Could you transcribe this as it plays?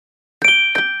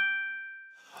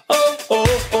Oh,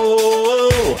 oh,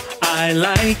 oh, I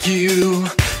like you.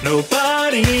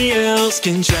 Nobody else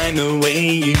can shine the way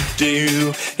you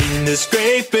do. In this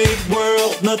great big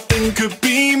world, nothing could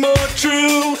be more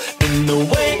true than the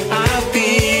way I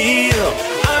feel.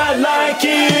 I like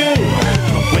you.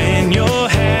 When you're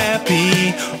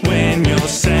happy, when you're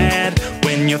sad,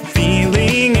 when you're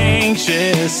feeling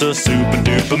anxious or super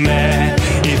duper mad.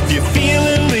 If you feel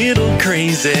a little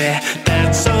crazy,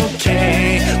 that's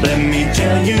okay. Let me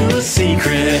tell you a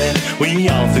secret, we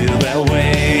all feel that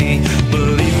way.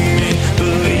 Believe me,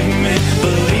 believe me,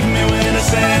 believe me when I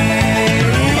say,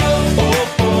 oh, oh,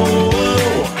 oh,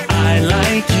 oh, I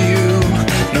like you.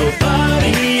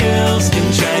 Nobody else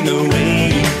can shine the way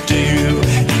you do.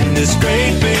 In this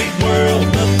great big world,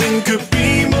 nothing could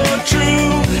be more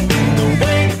true than the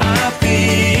way I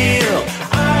feel.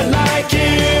 I like you.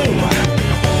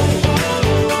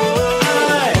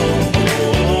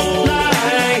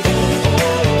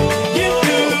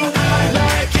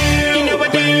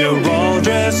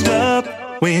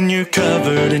 When you're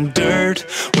covered in dirt,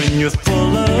 when you're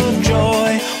full of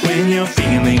joy, when your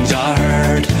feelings are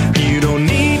hurt, you don't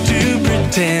need to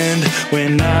pretend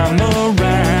when I'm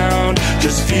around.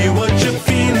 Just feel what you're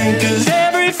feeling, 'cause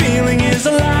every feeling is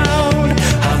allowed.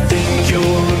 I think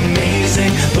you're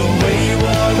amazing the way you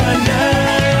are right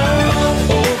now.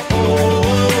 Oh, oh,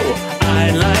 oh,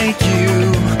 I like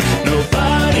you.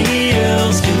 Nobody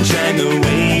else can shine the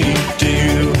way you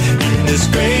do. In this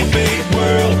great big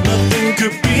world, nothing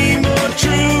could be more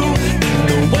true than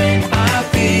the way I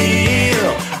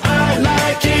feel. I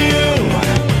like you.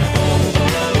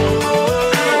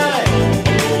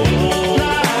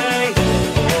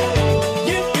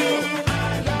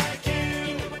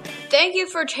 Thank you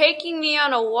for taking me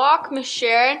on a walk, Miss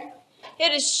Sharon.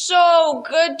 It is so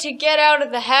good to get out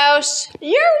of the house.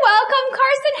 You're welcome,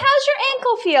 Carson. How's your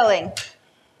ankle feeling?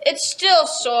 It's still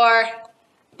sore,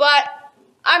 but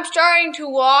I'm starting to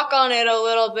walk on it a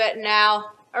little bit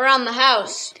now, around the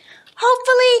house.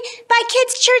 Hopefully, by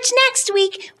Kids' Church next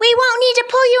week, we won't need to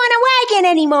pull you in a wagon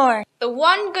anymore. The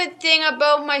one good thing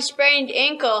about my sprained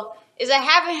ankle is I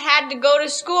haven't had to go to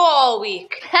school all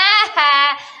week. Ha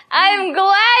ha! I'm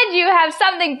glad you have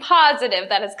something positive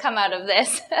that has come out of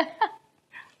this.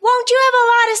 Won't you have a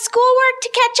lot of schoolwork to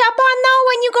catch up on, though,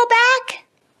 when you go back?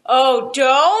 Oh,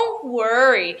 don't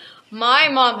worry. My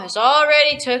mom has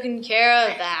already taken care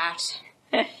of that.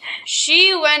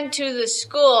 She went to the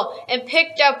school and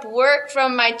picked up work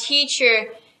from my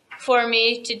teacher for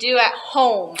me to do at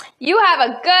home. You have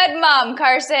a good mom,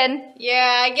 Carson.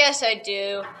 Yeah, I guess I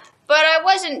do. But I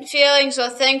wasn't feeling so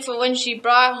thankful when she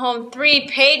brought home 3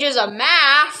 pages of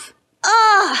math.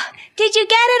 Oh, did you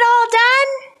get it all done?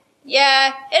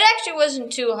 Yeah, it actually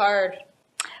wasn't too hard.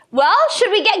 Well,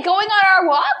 should we get going on our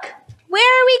walk?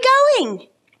 Where are we going?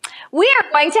 We are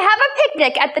going to have a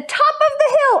picnic at the top of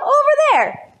the hill over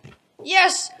there.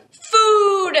 Yes,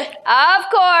 food! Of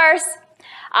course.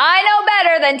 I know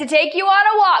better than to take you on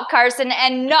a walk, Carson,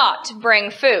 and not bring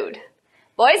food.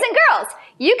 Boys and girls,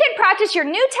 you can practice your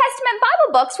New Testament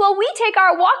Bible books while we take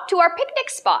our walk to our picnic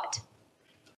spot.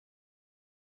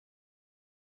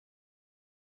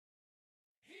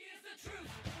 He is the truth,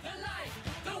 the life,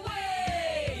 the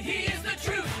way. He is the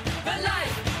truth, the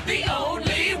life, the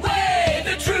only way.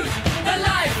 The truth, the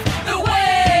life, the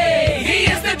way. He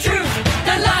is the truth,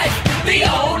 the life, the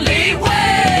only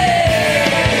way.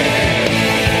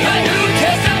 The New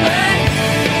Testament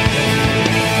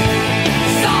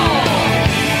song.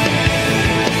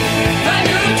 The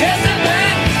New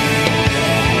Testament.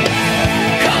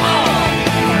 Come on.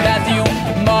 Matthew,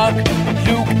 Mark,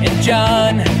 Luke, and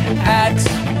John. Acts,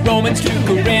 Romans to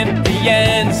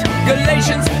Corinthians,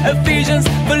 Galatians, Ephesians,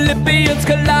 Philippians,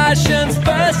 Colossians,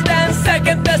 1st and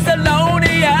 2nd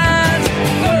Thessalonians,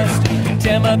 1st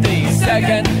Timothy,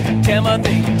 2nd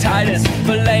Timothy, Titus,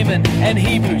 Philemon, and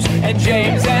Hebrews, and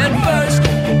James, and 1st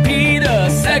Peter,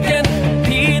 2nd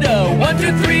Peter, 1,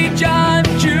 2, 3, John,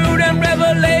 Jude, and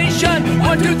Revelation,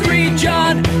 1, 2, 3,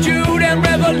 John, Jude, and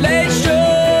Revelation.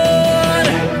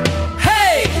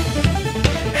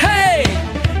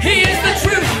 He is the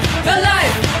truth, the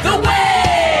life, the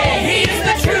way. He is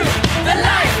the truth, the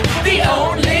life, the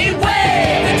only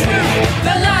way. The truth,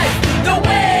 the life, the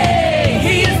way.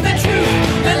 He is the truth,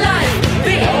 the life,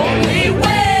 the only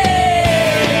way.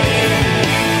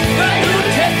 The New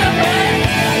Testament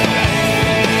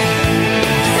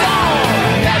song.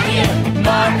 Matthew,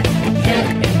 Mark,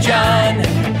 Luke, and John.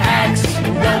 Acts,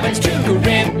 Romans to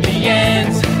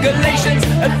Corinthians, Galatians,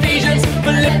 Ephesians,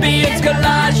 Philippians,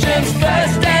 Colossians,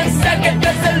 1st and 2nd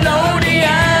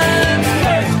Thessalonians,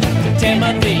 1st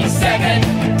Timothy, 2nd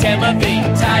Timothy,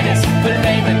 Titus,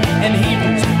 Philemon, and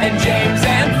Hebrews, and James,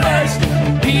 and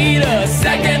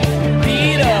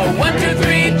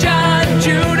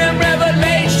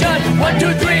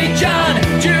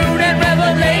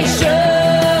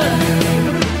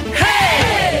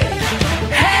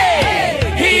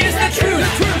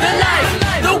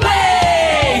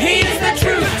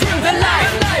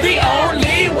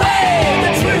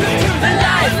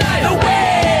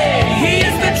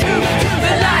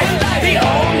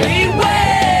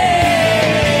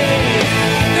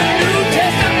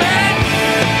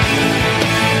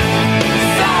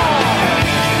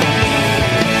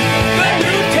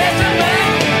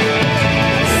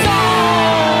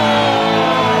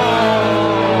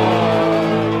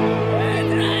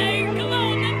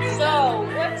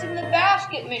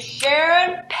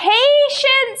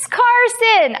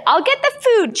Carson, I'll get the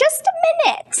food. Just a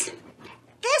minute.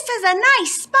 This is a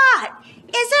nice spot.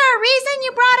 Is there a reason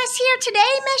you brought us here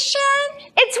today, Miss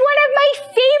Sharon? It's one of my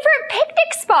favorite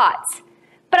picnic spots.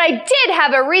 But I did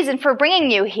have a reason for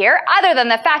bringing you here, other than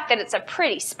the fact that it's a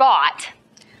pretty spot.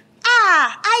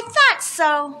 Ah, I thought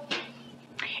so.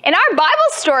 In our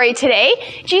Bible story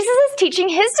today, Jesus is teaching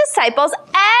his disciples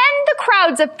and the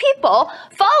crowds of people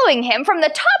following him from the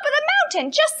top of the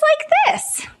mountain, just like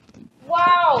this.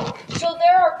 Wow, so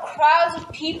there are crowds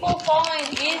of people following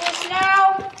Jesus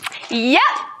now? Yep.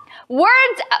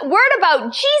 Word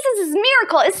about Jesus'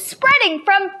 miracle is spreading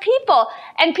from people,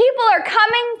 and people are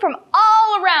coming from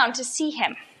all around to see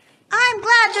him. I'm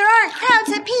glad there aren't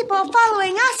crowds of people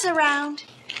following us around.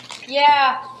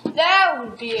 Yeah, that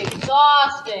would be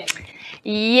exhausting.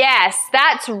 Yes,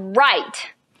 that's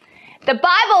right. The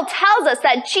Bible tells us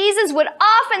that Jesus would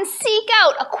often seek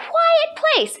out a quiet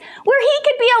place where he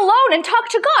could be alone and talk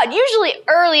to God, usually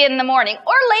early in the morning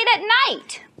or late at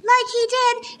night. Like he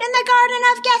did in the Garden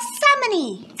of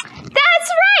Gethsemane. That's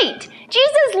right!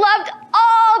 Jesus loved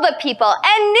all the people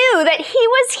and knew that he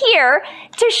was here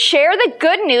to share the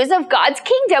good news of God's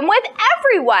kingdom with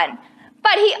everyone.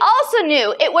 But he also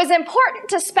knew it was important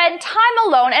to spend time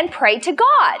alone and pray to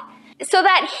God, so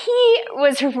that he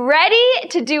was ready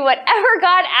to do whatever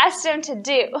God asked him to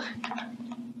do.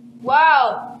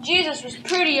 Wow, Jesus was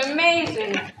pretty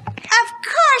amazing. Of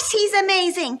course he's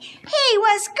amazing. He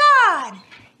was God.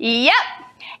 Yep.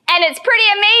 And it's pretty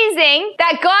amazing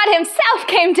that God himself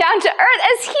came down to earth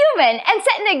as human and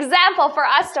set an example for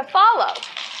us to follow.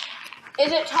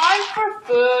 Is it time for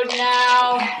food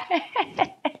now?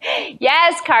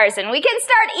 Yes, Carson, we can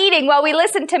start eating while we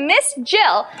listen to Miss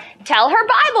Jill tell her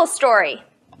Bible story.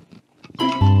 So,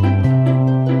 Miss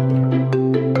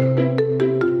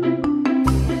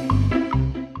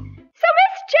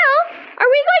Jill, are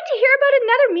we going to hear about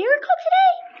another miracle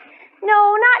today?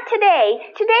 No, not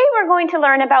today. Today we're going to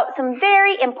learn about some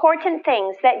very important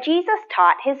things that Jesus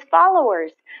taught his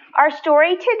followers. Our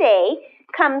story today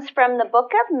comes from the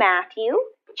book of Matthew,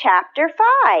 chapter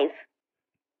 5.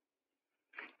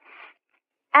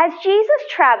 As Jesus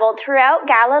traveled throughout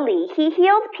Galilee, he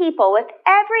healed people with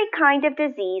every kind of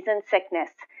disease and sickness.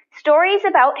 Stories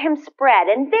about him spread,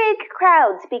 and big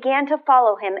crowds began to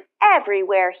follow him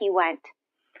everywhere he went.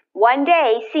 One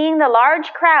day, seeing the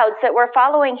large crowds that were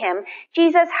following him,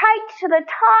 Jesus hiked to the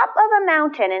top of a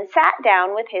mountain and sat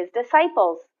down with his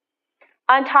disciples.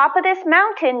 On top of this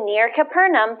mountain near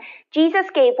Capernaum, Jesus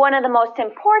gave one of the most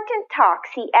important talks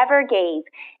he ever gave.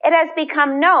 It has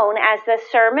become known as the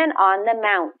Sermon on the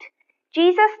Mount.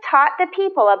 Jesus taught the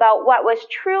people about what was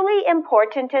truly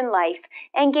important in life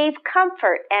and gave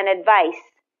comfort and advice.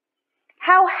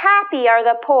 How happy are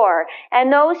the poor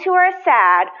and those who are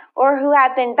sad or who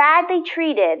have been badly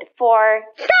treated for...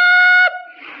 Stop!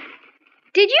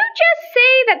 Did you just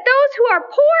say that those who are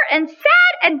poor and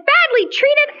sad and badly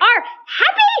treated are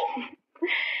happy?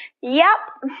 Yep.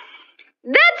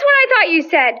 That's what I thought you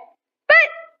said. But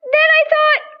then I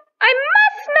thought, I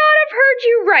must not have heard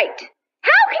you right.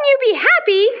 How can you be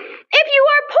happy if you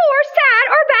are poor, sad,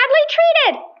 or badly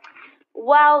treated?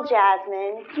 Well,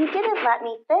 Jasmine, you didn't let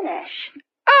me finish.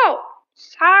 Oh,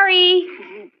 sorry.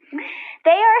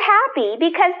 They are happy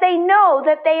because they know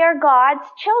that they are God's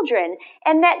children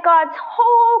and that God's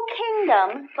whole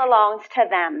kingdom belongs to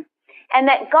them and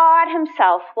that God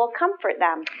himself will comfort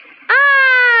them.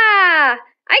 Ah,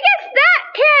 I guess that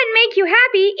can make you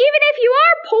happy even if you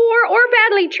are poor or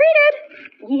badly treated.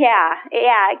 Yeah,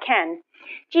 it can.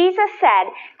 Jesus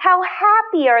said, how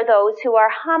happy are those who are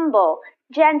humble,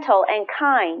 gentle, and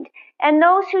kind, and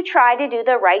those who try to do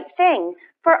the right thing,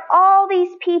 for all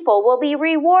these people will be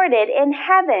rewarded in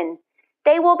heaven.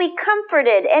 They will be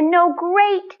comforted and know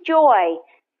great joy.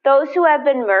 Those who have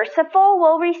been merciful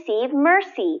will receive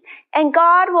mercy, and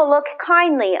God will look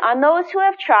kindly on those who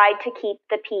have tried to keep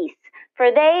the peace,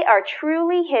 for they are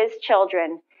truly his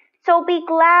children. So be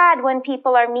glad when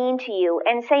people are mean to you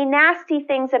and say nasty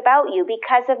things about you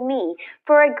because of me,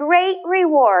 for a great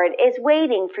reward is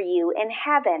waiting for you in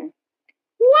heaven.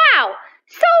 Wow!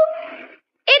 So,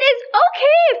 it is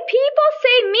okay if people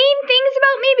say mean things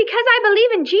about me because I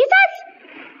believe in Jesus?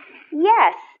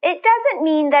 Yes, it doesn't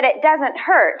mean that it doesn't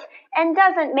hurt and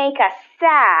doesn't make us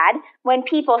sad when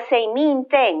people say mean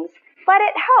things, but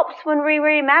it helps when we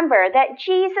remember that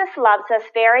Jesus loves us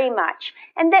very much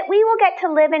and that we will get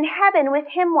to live in heaven with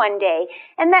him one day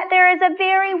and that there is a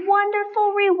very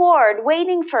wonderful reward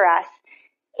waiting for us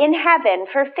in heaven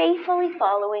for faithfully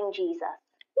following Jesus.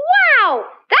 Wow!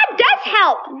 That does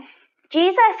help!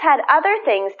 Jesus had other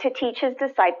things to teach his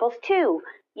disciples too.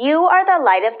 You are the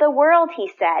light of the world,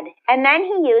 he said, and then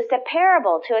he used a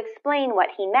parable to explain what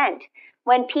he meant.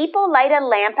 When people light a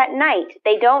lamp at night,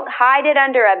 they don't hide it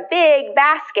under a big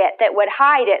basket that would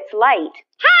hide its light.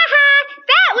 Ha ha!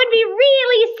 That would be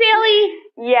really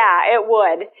silly. Yeah, it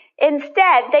would.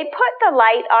 Instead, they put the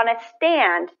light on a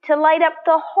stand to light up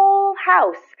the whole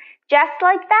house. Just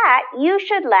like that, you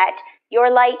should let your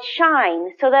light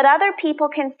shine so that other people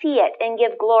can see it and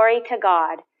give glory to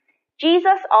God.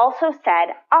 Jesus also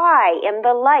said, I am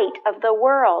the light of the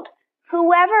world.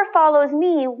 Whoever follows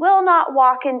me will not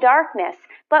walk in darkness,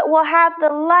 but will have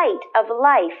the light of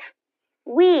life.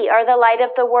 We are the light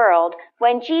of the world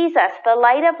when Jesus, the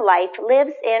light of life,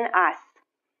 lives in us.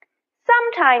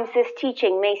 Sometimes this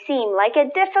teaching may seem like a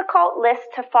difficult list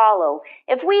to follow.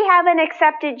 If we haven't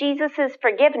accepted Jesus'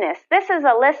 forgiveness, this is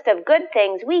a list of good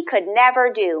things we could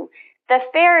never do. The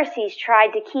Pharisees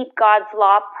tried to keep God's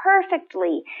law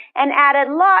perfectly and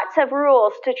added lots of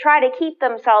rules to try to keep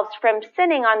themselves from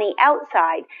sinning on the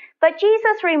outside. But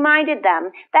Jesus reminded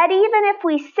them that even if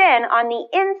we sin on the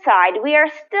inside, we are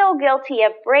still guilty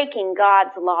of breaking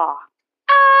God's law.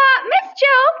 Miss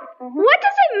Jo, what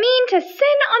does it mean to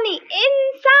sin on the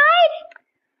inside?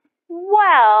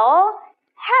 Well,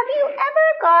 have you ever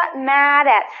got mad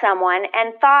at someone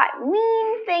and thought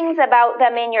mean things about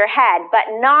them in your head, but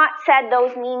not said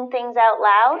those mean things out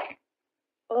loud?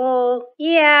 Oh,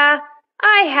 yeah,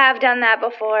 I have done that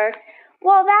before.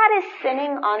 Well, that is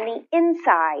sinning on the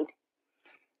inside.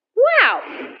 Wow,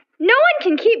 no one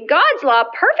can keep God's law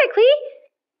perfectly.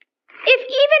 If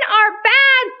even our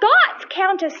bad thoughts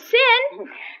count as sin.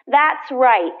 That's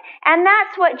right. And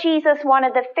that's what Jesus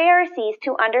wanted the Pharisees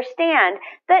to understand,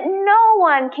 that no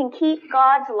one can keep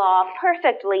God's law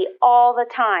perfectly all the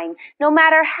time, no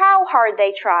matter how hard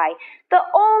they try. The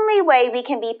only way we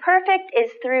can be perfect is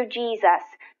through Jesus,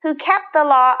 who kept the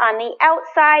law on the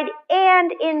outside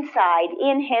and inside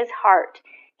in his heart.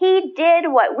 He did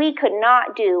what we could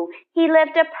not do. He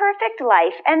lived a perfect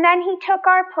life, and then he took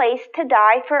our place to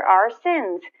die for our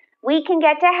sins. We can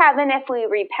get to heaven if we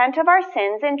repent of our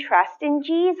sins and trust in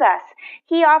Jesus.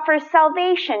 He offers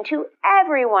salvation to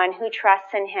everyone who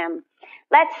trusts in him.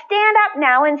 Let's stand up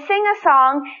now and sing a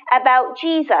song about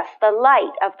Jesus, the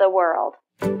light of the world.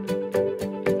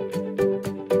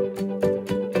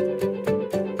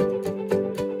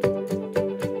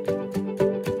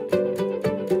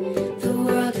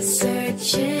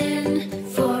 Searching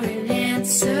for an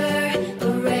answer,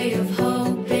 a ray of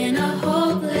hope in a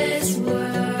hopeless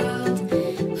world.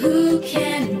 Who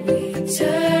can we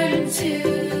turn to?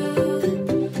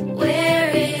 Where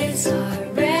is our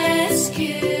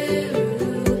rescue?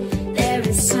 There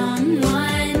is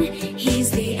someone,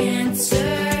 he's the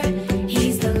answer,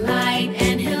 he's the light.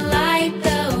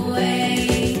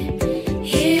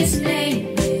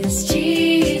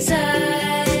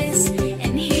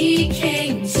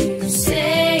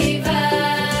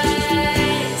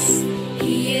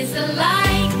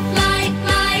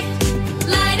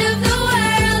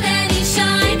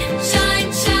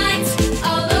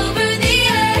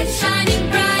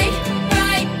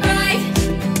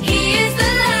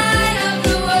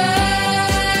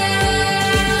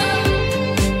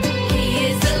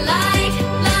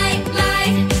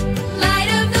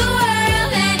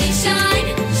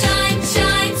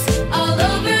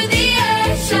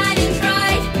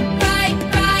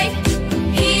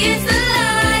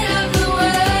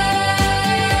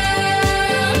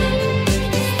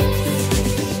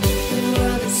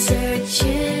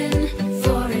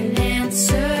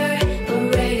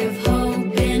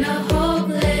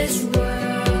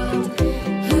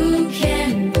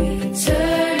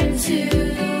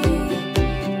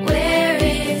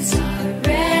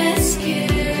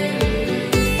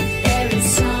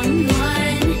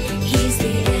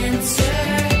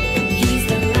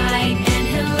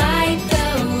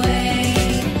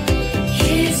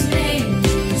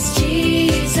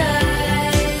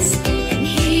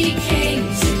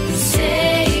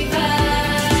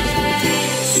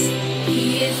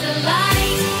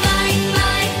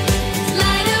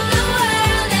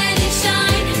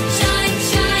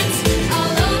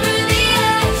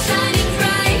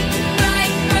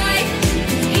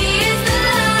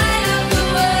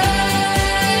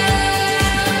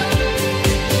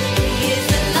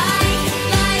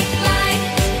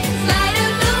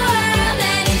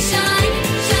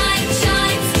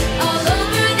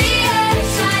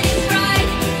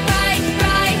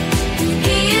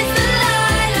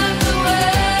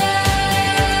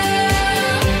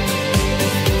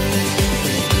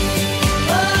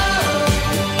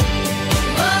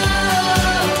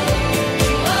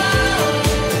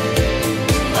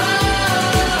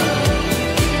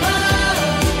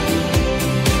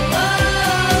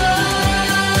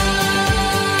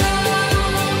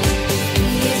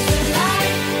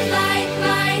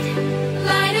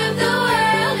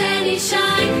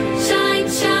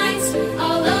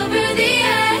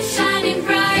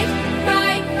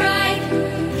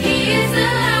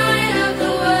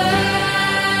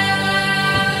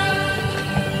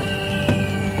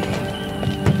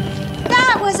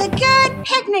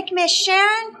 Miss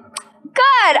Sharon.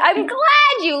 Good. I'm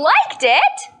glad you liked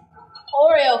it.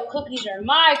 Oreo cookies are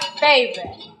my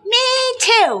favorite. Me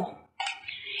too.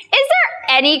 Is there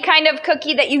any kind of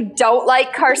cookie that you don't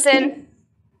like, Carson?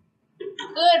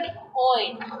 Good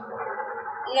point.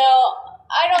 No,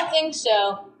 I don't think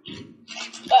so.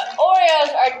 But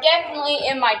Oreos are definitely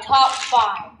in my top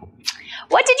 5.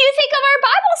 What did you think of our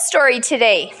Bible story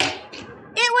today?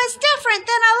 It was different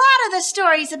than a lot of the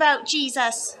stories about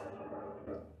Jesus.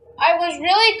 I was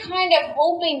really kind of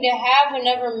hoping to have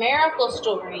another miracle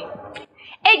story.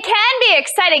 It can be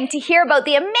exciting to hear about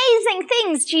the amazing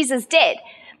things Jesus did,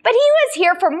 but he was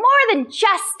here for more than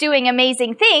just doing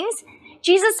amazing things.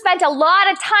 Jesus spent a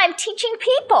lot of time teaching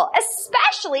people,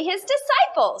 especially his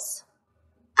disciples.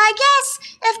 I guess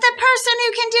if the person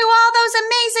who can do all those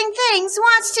amazing things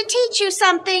wants to teach you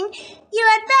something, you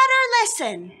had better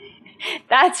listen.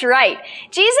 That's right.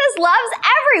 Jesus loves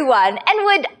everyone and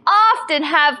would often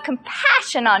have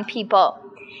compassion on people.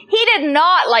 He did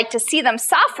not like to see them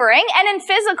suffering and in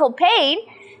physical pain,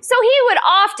 so he would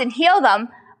often heal them.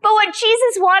 But what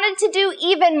Jesus wanted to do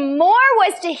even more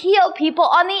was to heal people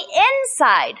on the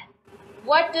inside.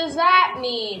 What does that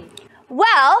mean?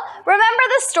 Well, remember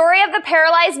the story of the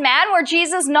paralyzed man where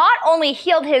Jesus not only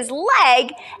healed his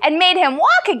leg and made him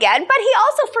walk again, but he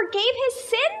also forgave his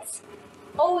sins?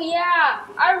 Oh yeah,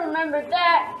 I remember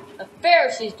that. The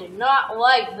Pharisees did not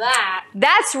like that.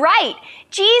 That's right.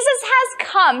 Jesus has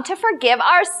come to forgive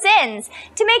our sins,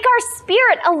 to make our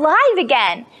spirit alive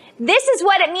again. This is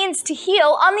what it means to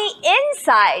heal on the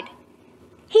inside.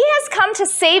 He has come to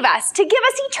save us, to give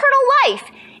us eternal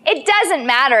life. It doesn't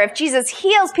matter if Jesus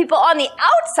heals people on the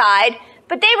outside,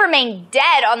 but they remain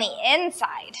dead on the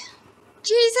inside.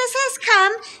 Jesus has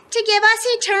come to give us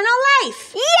eternal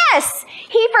life. Yes!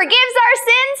 He forgives our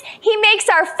sins. He makes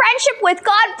our friendship with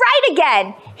God right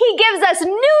again. He gives us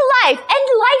new life and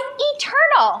life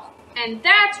eternal. And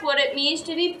that's what it means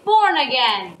to be born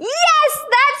again. Yes,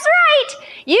 that's right.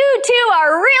 You two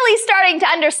are really starting to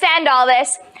understand all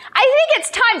this. I think it's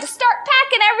time to start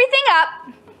packing everything up.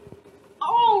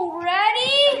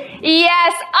 Already?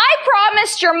 Yes, I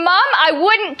promised your mom I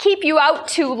wouldn't keep you out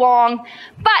too long,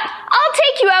 but I'll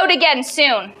take you out again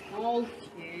soon.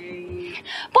 Okay.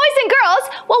 Boys and girls,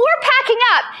 while we're packing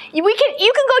up, you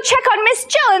can go check on Miss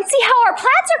Jill and see how our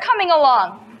plants are coming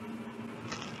along.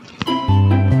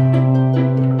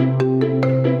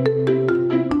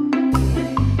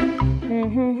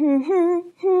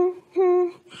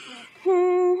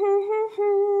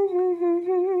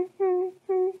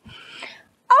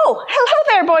 Oh, hello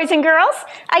there, boys and girls.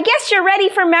 I guess you're ready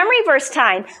for memory verse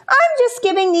time. I'm just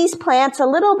giving these plants a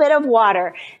little bit of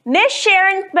water. Miss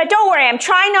Sharon, but don't worry, I'm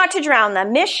trying not to drown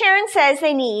them. Miss Sharon says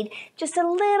they need just a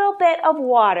little bit of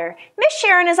water. Miss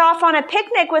Sharon is off on a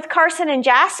picnic with Carson and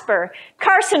Jasper.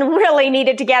 Carson really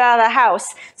needed to get out of the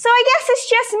house. So I guess it's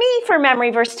just me for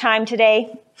memory verse time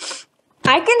today.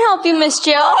 I can help you, Miss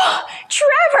Jill. Oh,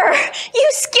 Trevor, you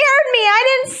scared me.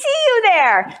 I didn't see you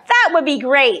there. That would be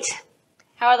great.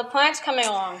 How are the plants coming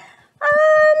along?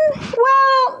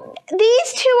 Well,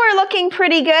 these two are looking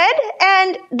pretty good,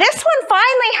 and this one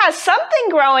finally has something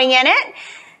growing in it,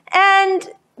 and,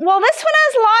 well, this one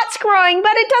has lots growing,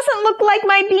 but it doesn't look like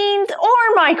my beans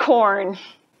or my corn.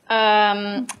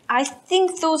 I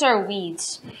think those are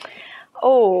weeds.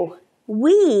 Oh,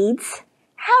 weeds?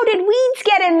 How did weeds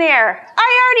get in there?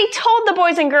 I already told the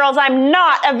boys and girls I'm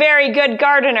not a very good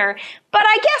gardener, but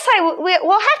I guess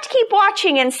we'll have to keep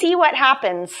watching and see what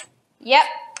happens. Yep.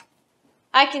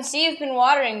 I can see you've been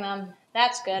watering them.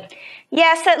 That's good.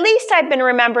 Yes, at least I've been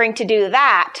remembering to do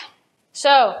that.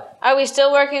 So, are we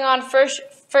still working on First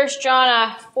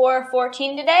John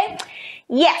 4:14 today?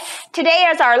 Yes, today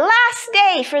is our last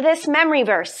day for this memory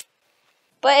verse.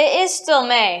 But it is still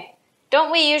May. Don't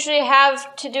we usually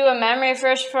have to do a memory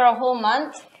verse for a whole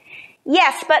month?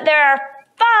 Yes, but there are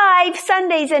 5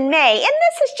 Sundays in May, and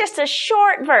this is just a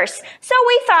short verse, so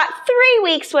we thought 3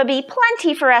 weeks would be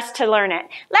plenty for us to learn it.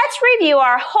 Let's review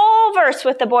our whole verse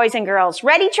with the boys and girls.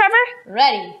 Ready, Trevor?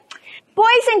 Ready.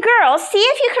 Boys and girls, see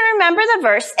if you can remember the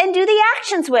verse and do the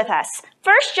actions with us.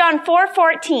 1 John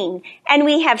 4:14, and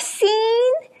we have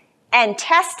seen and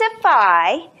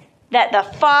testify that the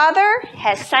Father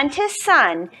has sent his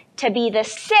Son to be the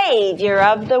Savior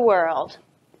of the world.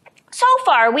 So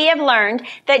far, we have learned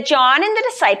that John and the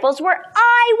disciples were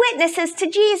eyewitnesses to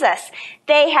Jesus.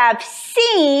 They have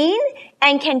seen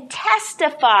and can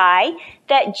testify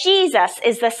that Jesus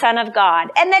is the Son of God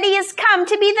and that he has come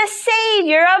to be the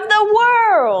Savior of the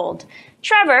world.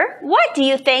 Trevor, what do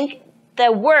you think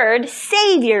the word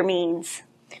Savior means?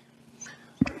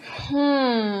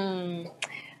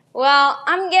 Well,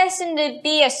 I'm guessing to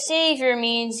be a savior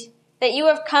means that you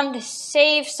have come to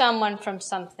save someone from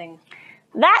something.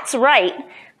 That's right.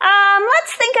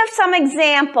 Let's think of some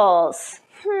examples.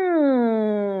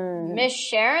 Miss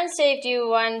Sharon saved you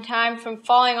one time from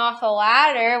falling off a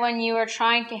ladder when you were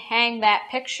trying to hang that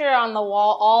picture on the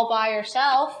wall all by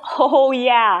yourself. Oh,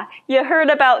 yeah. You heard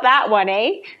about that one,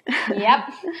 eh? Yep.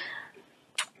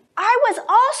 I was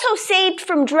also saved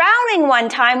from drowning one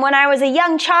time when I was a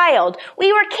young child.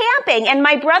 We were camping and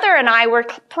my brother and I were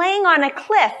playing on a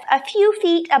cliff a few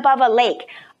feet above a lake.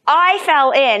 I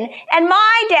fell in and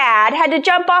my dad had to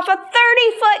jump off a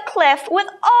 30-foot cliff with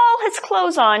all his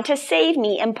clothes on to save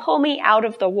me and pull me out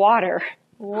of the water.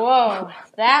 Whoa,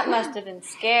 that must have been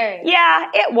scary. Yeah,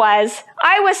 it was.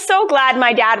 I was so glad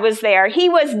my dad was there. He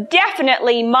was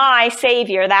definitely my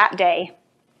savior that day.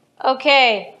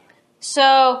 Okay,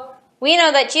 so we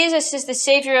know that Jesus is the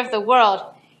Savior of the world.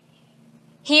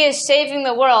 He is saving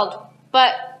the world,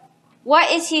 but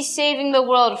what is He saving the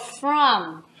world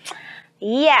from?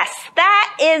 Yes,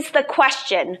 that is the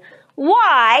question.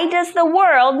 Why does the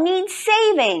world need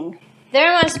saving?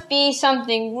 There must be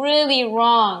something really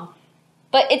wrong,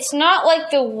 but it's not like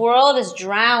the world is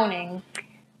drowning.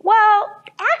 Well,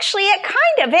 actually, it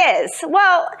kind of is.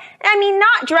 Well, I mean,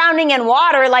 not drowning in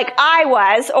water like I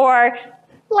was, or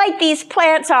like these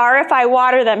plants are if I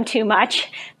water them too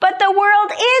much, but the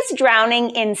world is drowning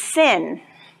in sin.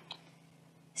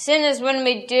 Sin is when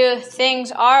we do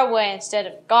things our way instead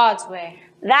of God's way.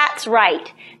 That's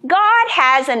right. God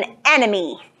has an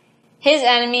enemy. His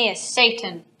enemy is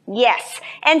Satan. Yes,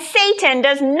 and Satan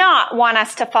does not want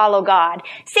us to follow God.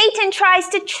 Satan tries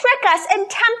to trick us and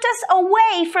tempt us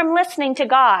away from listening to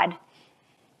God.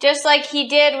 Just like he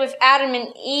did with Adam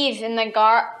and Eve in the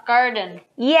garden.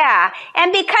 Yeah,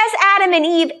 and because Adam and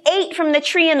Eve ate from the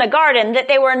tree in the garden that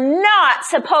they were not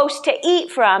supposed to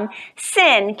eat from,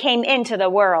 sin came into the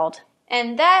world.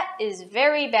 And that is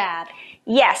very bad.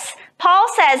 Yes, Paul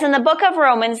says in the book of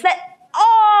Romans that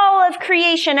all of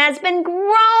creation has been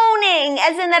groaning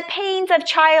as in the pains of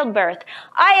childbirth.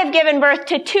 I have given birth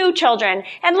to 2 children,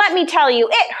 and let me tell you,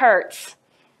 it hurts.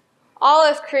 All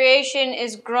of creation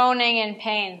is groaning in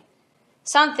pain.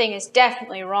 Something is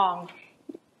definitely wrong.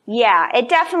 Yeah, it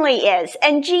definitely is.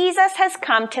 And Jesus has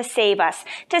come to save us,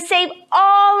 to save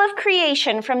all of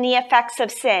creation from the effects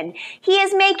of sin. He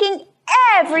is making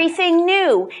everything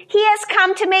new. He has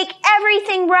come to make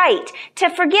everything right,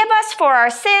 to forgive us for our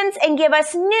sins and give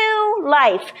us new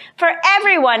life for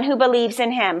everyone who believes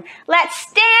in Him. Let's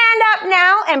stand up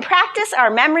now and practice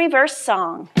our memory verse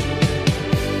song.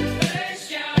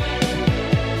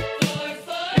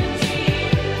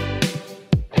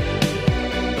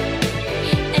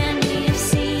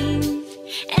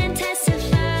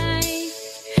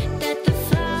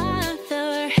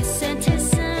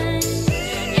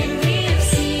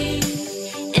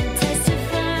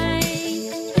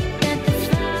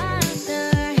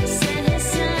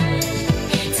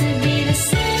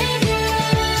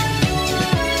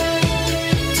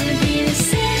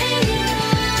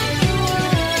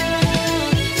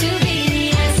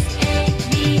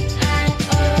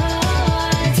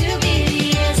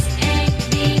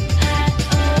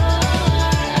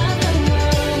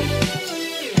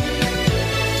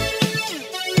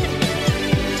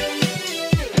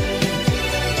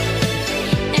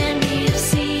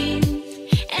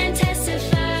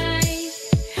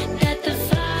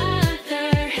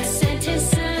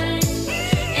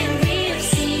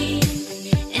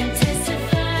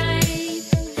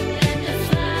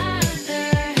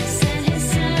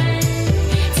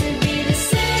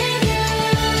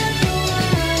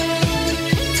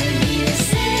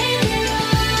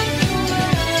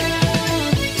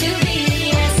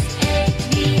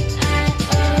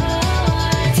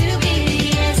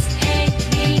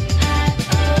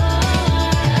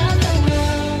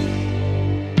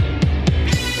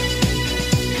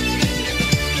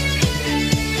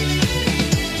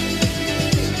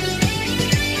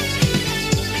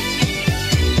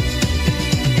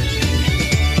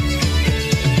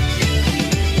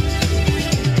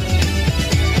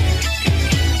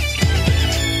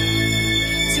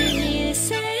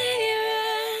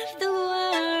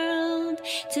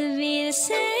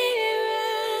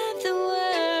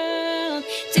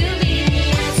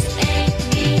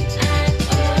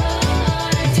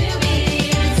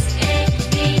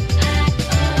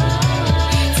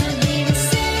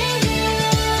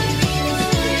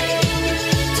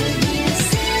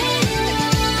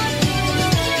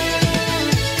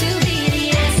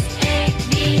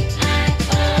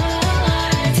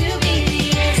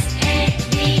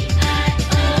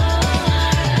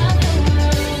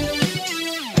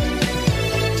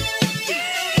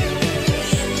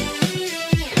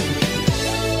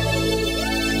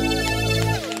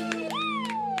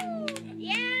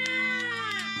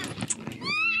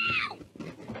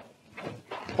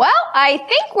 Well, I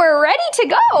think we're ready to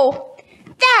go.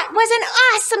 That was an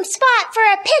awesome spot for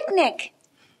a picnic.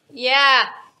 Yeah,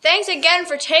 thanks again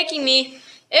for taking me.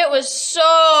 It was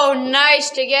so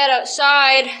nice to get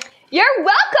outside. You're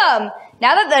welcome.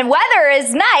 Now that the weather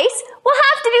is nice, we'll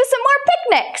have to do some more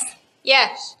picnics.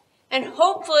 Yes, and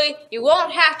hopefully you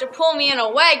won't have to pull me in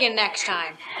a wagon next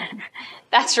time.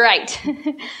 That's right.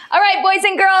 All right, boys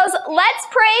and girls, let's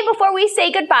pray before we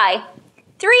say goodbye.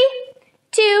 3,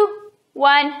 2,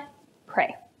 1,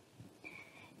 pray.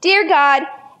 Dear God,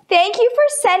 thank you for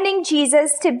sending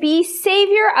Jesus to be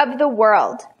Savior of the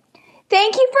world.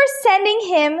 Thank you for sending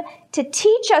him to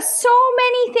teach us so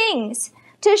many things,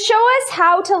 to show us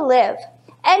how to live,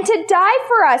 and to die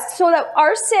for us so that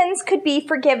our sins could be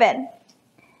forgiven.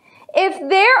 If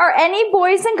there are any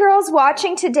boys and girls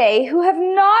watching today who have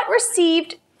not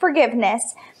received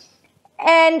forgiveness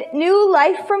and new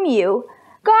life from you,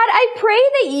 God, I pray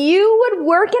that you would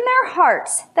work in their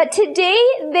hearts, that today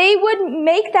they would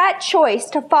make that choice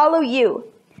to follow you.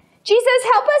 Jesus,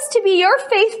 help us to be your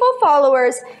faithful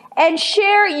followers and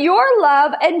share your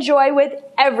love and joy with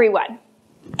everyone.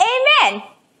 Amen.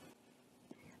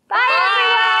 Bye,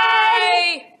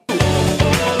 everyone.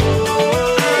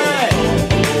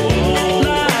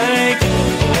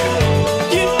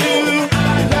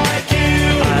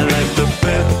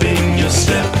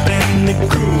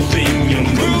 Groove in your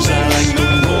moves, I like the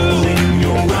roll in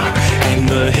your rock and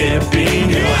the hip in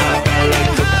your hop. I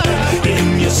like the pep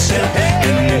in your step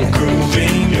and the groove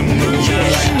in your moves. I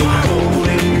like the roll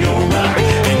in your rock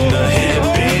and the hip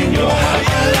in your hop.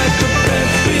 I like the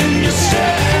pep in your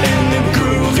step and the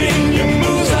groove in your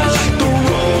moves. I like the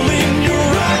roll in your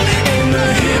rock and the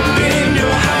hip in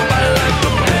your hop. I like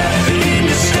the pep in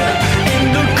your step and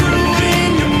the groove in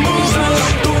your moves. I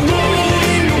like the roll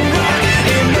in your rock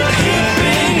and the hip.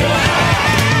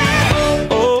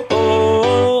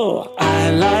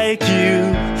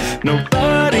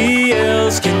 Nobody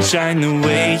else can shine the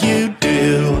way